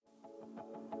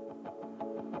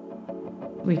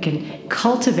We can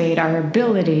cultivate our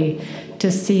ability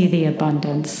to see the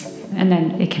abundance, and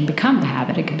then it can become a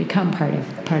habit. It can become part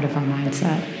of our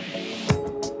mindset.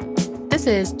 This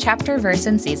is Chapter, Verse,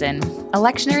 and Season, a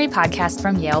lectionary podcast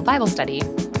from Yale Bible Study.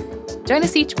 Join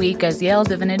us each week as Yale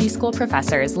Divinity School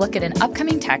professors look at an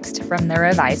upcoming text from the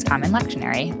Revised Common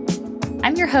Lectionary.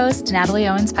 I'm your host, Natalie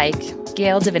Owens-Pike,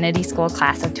 Yale Divinity School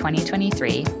class of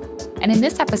 2023. And in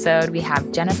this episode, we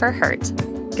have Jennifer Hurt,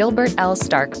 Gilbert L.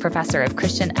 Stark Professor of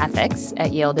Christian Ethics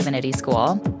at Yale Divinity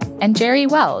School, and Jerry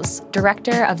Wells,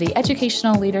 Director of the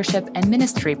Educational Leadership and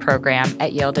Ministry Program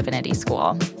at Yale Divinity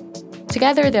School.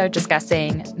 Together, they're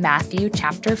discussing Matthew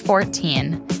chapter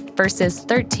 14, verses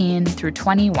 13 through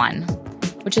 21,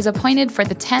 which is appointed for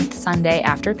the 10th Sunday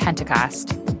after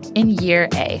Pentecost in Year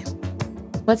A.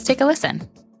 Let's take a listen.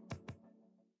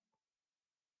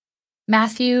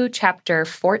 Matthew chapter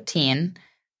 14,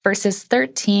 verses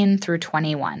 13 through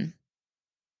 21.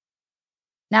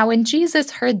 Now when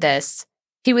Jesus heard this,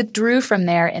 he withdrew from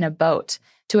there in a boat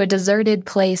to a deserted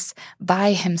place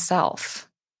by himself.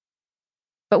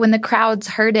 But when the crowds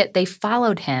heard it, they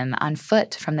followed him on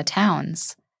foot from the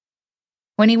towns.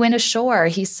 When he went ashore,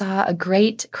 he saw a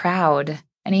great crowd,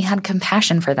 and he had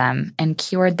compassion for them and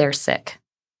cured their sick.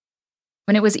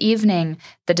 When it was evening,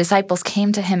 the disciples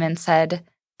came to him and said,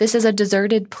 "This is a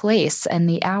deserted place, and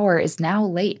the hour is now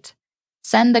late.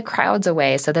 Send the crowds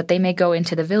away so that they may go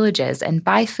into the villages and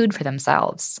buy food for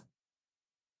themselves."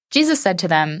 Jesus said to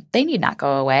them, "They need not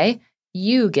go away.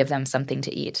 You give them something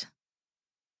to eat."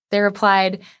 They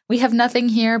replied, "We have nothing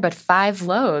here but 5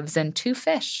 loaves and 2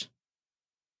 fish."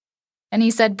 And he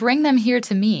said, "Bring them here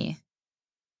to me."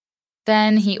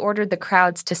 Then he ordered the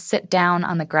crowds to sit down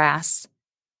on the grass.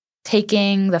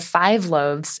 Taking the 5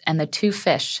 loaves and the 2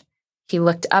 fish, he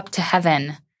looked up to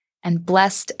heaven and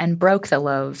blessed and broke the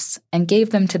loaves and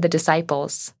gave them to the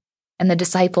disciples, and the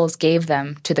disciples gave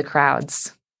them to the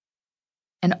crowds.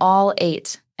 And all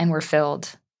ate and were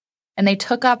filled. And they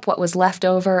took up what was left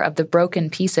over of the broken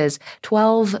pieces,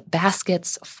 12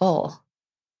 baskets full.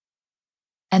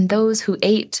 And those who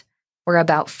ate were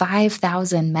about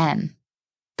 5,000 men,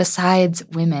 besides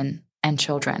women and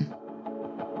children.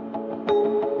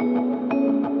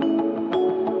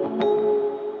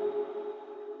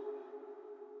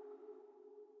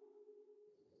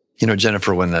 You know,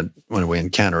 Jennifer, when we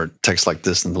encounter a text like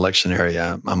this in the lectionary,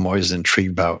 I'm always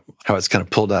intrigued by how it's kind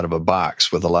of pulled out of a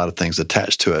box with a lot of things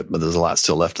attached to it, but there's a lot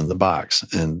still left in the box.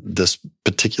 And this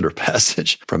particular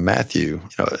passage from Matthew,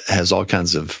 has all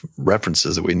kinds of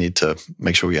references that we need to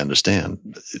make sure we understand.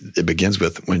 It begins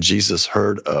with, when Jesus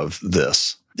heard of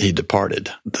this, he departed.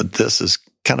 That this is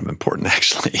kind of important,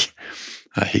 actually.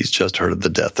 He's just heard of the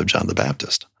death of John the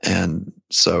Baptist. And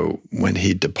so when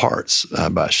he departs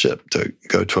by ship to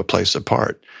go to a place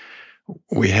apart,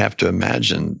 we have to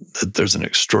imagine that there's an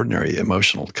extraordinary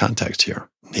emotional context here.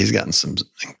 He's gotten some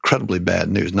incredibly bad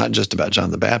news, not just about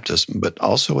John the Baptist, but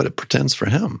also what it portends for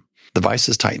him. The vice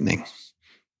is tightening,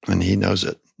 and he knows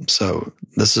it. So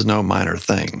this is no minor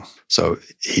thing. So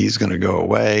he's going to go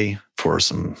away for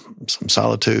some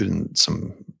solitude and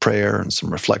some prayer and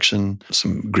some reflection,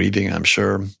 some grieving, I'm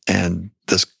sure. And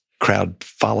this crowd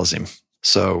follows him.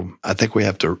 So I think we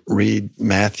have to read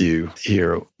Matthew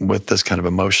here with this kind of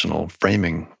emotional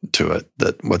framing to it,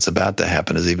 that what's about to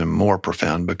happen is even more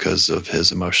profound because of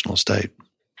his emotional state.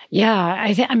 Yeah,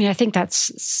 I think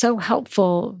that's so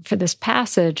helpful for this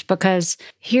passage, because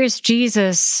here's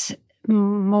Jesus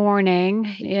mourning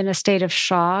in a state of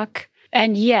shock.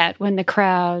 And yet, when the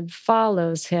crowd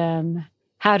follows him,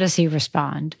 how does he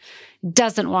respond?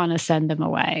 Doesn't want to send them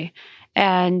away.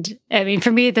 And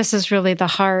for me, this is really the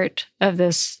heart of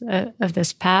this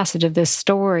passage, of this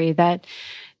story, that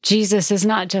Jesus is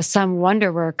not just some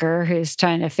wonder worker who's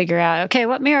trying to figure out, okay,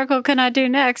 what miracle can I do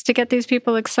next to get these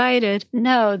people excited?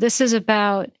 No, this is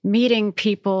about meeting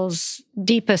people's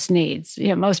deepest needs,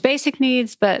 most basic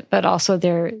needs, but also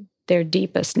their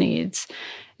deepest needs.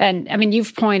 And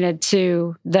you've pointed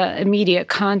to the immediate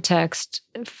context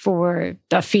for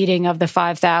the feeding of the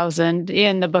 5,000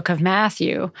 in the book of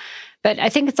Matthew. But I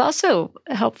think it's also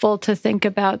helpful to think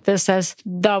about this as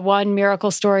the one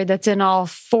miracle story that's in all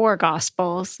 4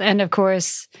 Gospels. And of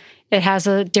course, it has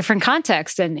a different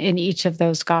context in each of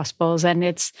those Gospels. And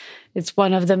it's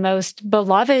one of the most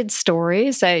beloved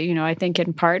stories, I think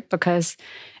in part because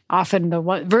often the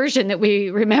one version that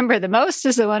we remember the most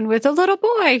is the one with the little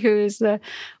boy who's the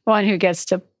one who gets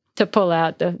to pull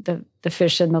out the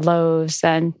fish and the loaves.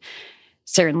 And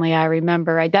certainly I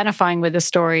remember identifying with the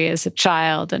story as a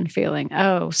child and feeling,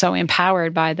 so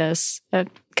empowered by this.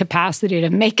 capacity to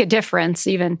make a difference,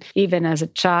 even as a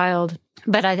child.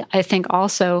 But I think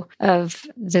also of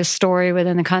this story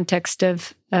within the context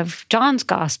of John's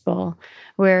gospel,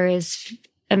 where is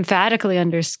emphatically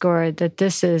underscored that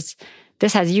this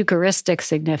has Eucharistic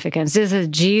significance. This is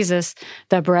Jesus,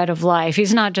 the bread of life.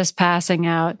 He's not just passing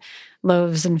out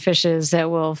loaves and fishes that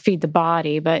will feed the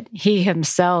body, but he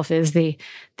himself is the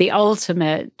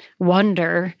ultimate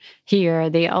wonder here,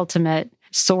 the ultimate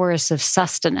source of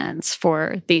sustenance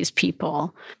for these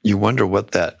people. You wonder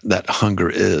what that hunger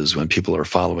is when people are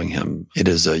following him. It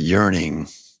is a yearning.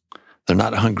 They're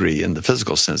not hungry in the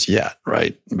physical sense yet,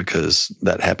 right? Because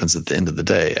that happens at the end of the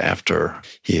day after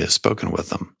he has spoken with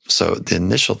them. So the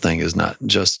initial thing is not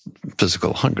just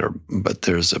physical hunger, but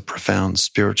there's a profound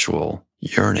spiritual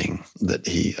yearning that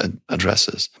he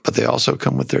addresses. But they also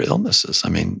come with their illnesses. I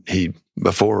mean,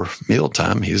 before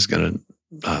mealtime, he's going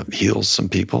to heal some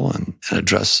people and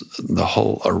address the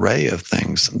whole array of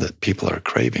things that people are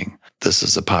craving. This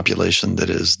is a population that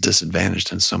is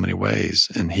disadvantaged in so many ways,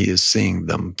 and he is seeing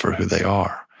them for who they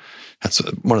are. That's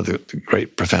one of the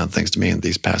great, profound things to me in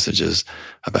these passages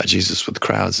about Jesus with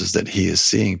crowds, is that he is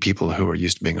seeing people who are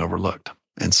used to being overlooked.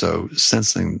 And so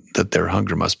sensing that their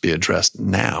hunger must be addressed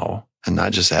now, and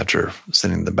not just after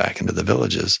sending them back into the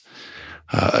villages,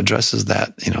 addresses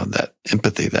that, that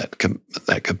empathy,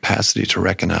 that capacity to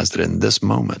recognize that in this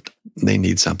moment, they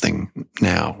need something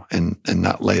now and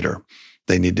not later.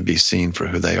 They need to be seen for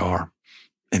who they are.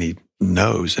 And he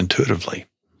knows intuitively.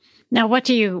 Now, what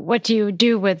do you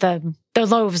do with the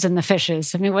loaves and the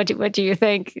fishes? I mean, what do you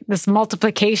think, this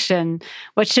multiplication,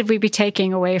 what should we be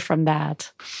taking away from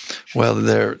that? Well,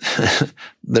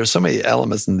 there's so many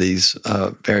elements in these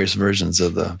various versions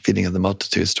of the feeding of the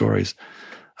multitude stories.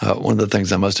 One of the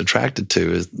things I'm most attracted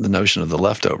to is the notion of the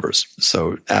leftovers.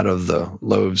 So out of the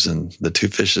loaves and the 2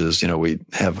 fishes, we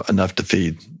have enough to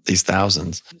feed these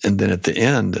thousands. And then at the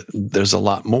end, there's a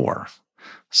lot more.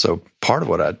 So part of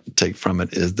what I take from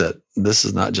it is that this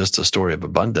is not just a story of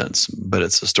abundance, but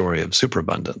it's a story of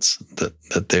superabundance,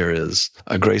 that there is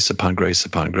a grace upon grace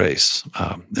upon grace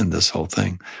in this whole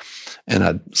thing. And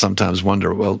I sometimes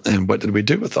wonder, well, and what did we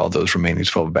do with all those remaining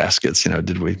 12 baskets?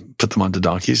 Did we put them onto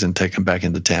donkeys and take them back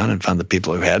into town and find the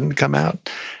people who hadn't come out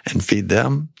and feed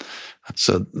them?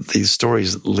 So these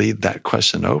stories leave that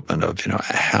question open of,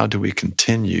 how do we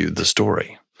continue the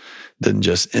story? It didn't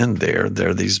just end there. There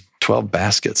are these 12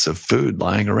 baskets of food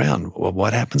lying around. Well,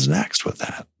 what happens next with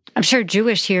that? I'm sure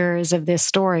Jewish hearers of this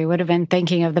story would have been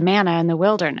thinking of the manna in the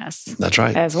wilderness. That's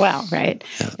right. As well, right?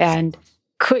 Yeah. And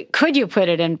could you put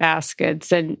it in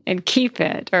baskets and keep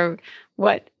it? Or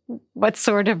what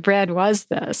sort of bread was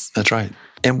this? That's right.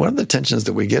 And one of the tensions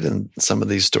that we get in some of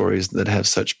these stories that have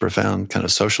such profound kind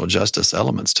of social justice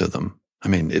elements to them, I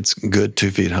mean, it's good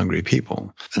to feed hungry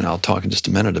people. And I'll talk in just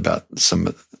a minute about some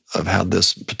of how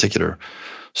this particular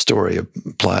story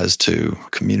applies to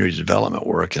community development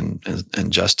work and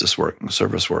justice work and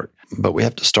service work. But we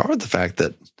have to start with the fact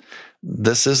that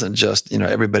this isn't just,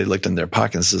 everybody looked in their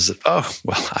pockets and said, oh,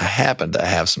 well, I happen to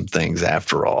have some things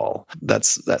after all.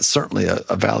 That's certainly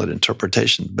a valid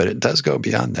interpretation, but it does go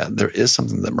beyond that. There is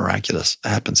something that miraculous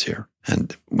happens here.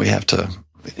 And we have to,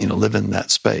 live in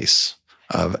that space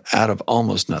of out of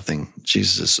almost nothing,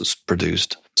 Jesus has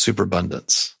produced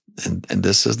superabundance. And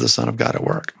this is the Son of God at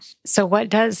work. So what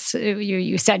does,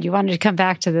 you said you wanted to come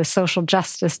back to the social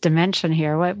justice dimension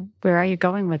here. Where are you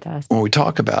going with this? When we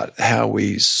talk about how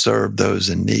we serve those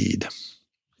in need,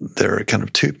 there are kind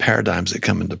of 2 paradigms that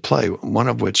come into play, one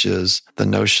of which is the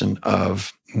notion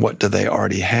of what do they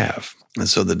already have? And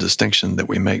so the distinction that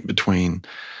we make between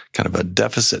kind of a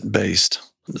deficit-based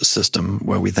system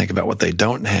where we think about what they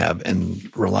don't have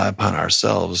and rely upon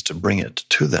ourselves to bring it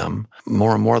to them.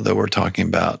 More and more, though, we're talking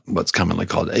about what's commonly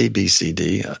called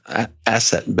ABCD,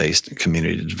 asset-based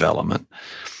community development,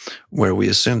 where we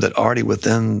assume that already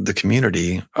within the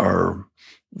community are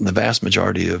the vast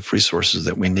majority of resources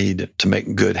that we need to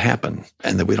make good happen,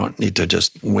 and that we don't need to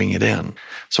just wing it in.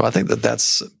 So I think that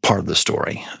that's part of the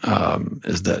story,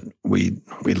 is that we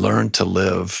learn to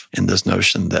live in this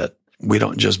notion that we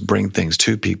don't just bring things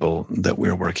to people, that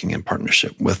we're working in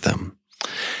partnership with them.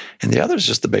 And the other is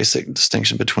just the basic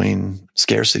distinction between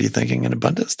scarcity thinking and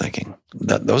abundance thinking.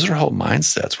 That those are whole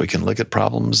mindsets. We can look at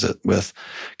problems with,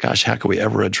 gosh, how can we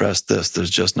ever address this?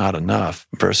 There's just not enough,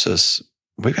 versus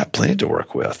we've got plenty to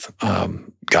work with.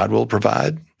 God will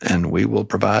provide and we will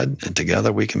provide, and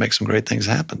together we can make some great things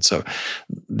happen. So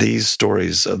these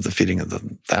stories of the feeding of the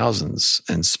thousands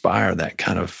inspire that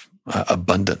kind of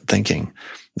abundant thinking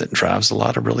that drives a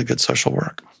lot of really good social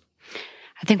work.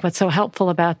 I think what's so helpful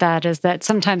about that is that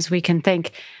sometimes we can think,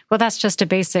 well, that's just a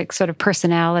basic sort of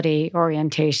personality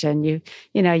orientation. You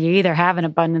either have an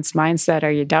abundance mindset or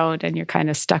you don't, and you're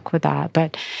kind of stuck with that.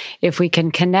 But if we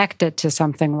can connect it to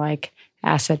something like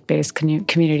asset-based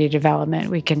community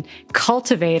development, we can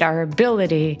cultivate our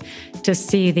ability to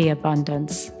see the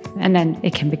abundance. And then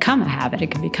it can become a habit.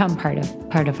 It can become part of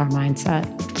our mindset.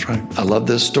 That's right. I love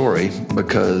this story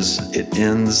because it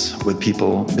ends with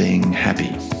people being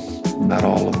happy. Not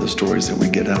all of the stories that we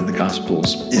get out of the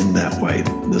Gospels end that way.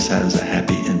 This has a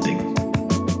happy ending.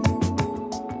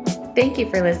 Thank you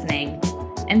for listening.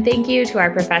 And thank you to our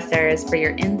professors for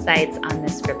your insights on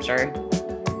this scripture.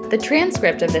 The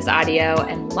transcript of this audio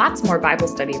and lots more Bible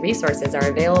study resources are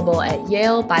available at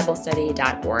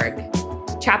yalebiblestudy.org.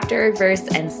 Chapter, Verse,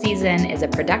 and Season is a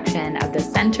production of the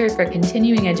Center for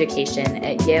Continuing Education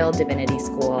at Yale Divinity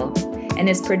School and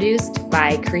is produced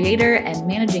by creator and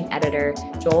managing editor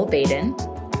Joel Baden,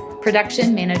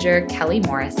 production manager Kelly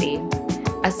Morrissey,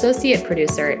 associate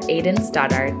producer Aidan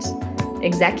Stoddart,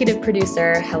 executive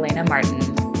producer Helena Martin,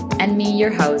 and me,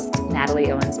 your host,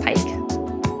 Natalie Owens-Pike.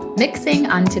 Mixing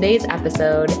on today's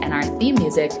episode and our theme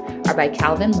music are by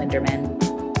Calvin Linderman.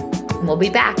 And we'll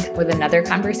be back with another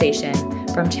conversation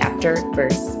from Chapter,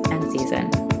 Verse, and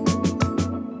Season.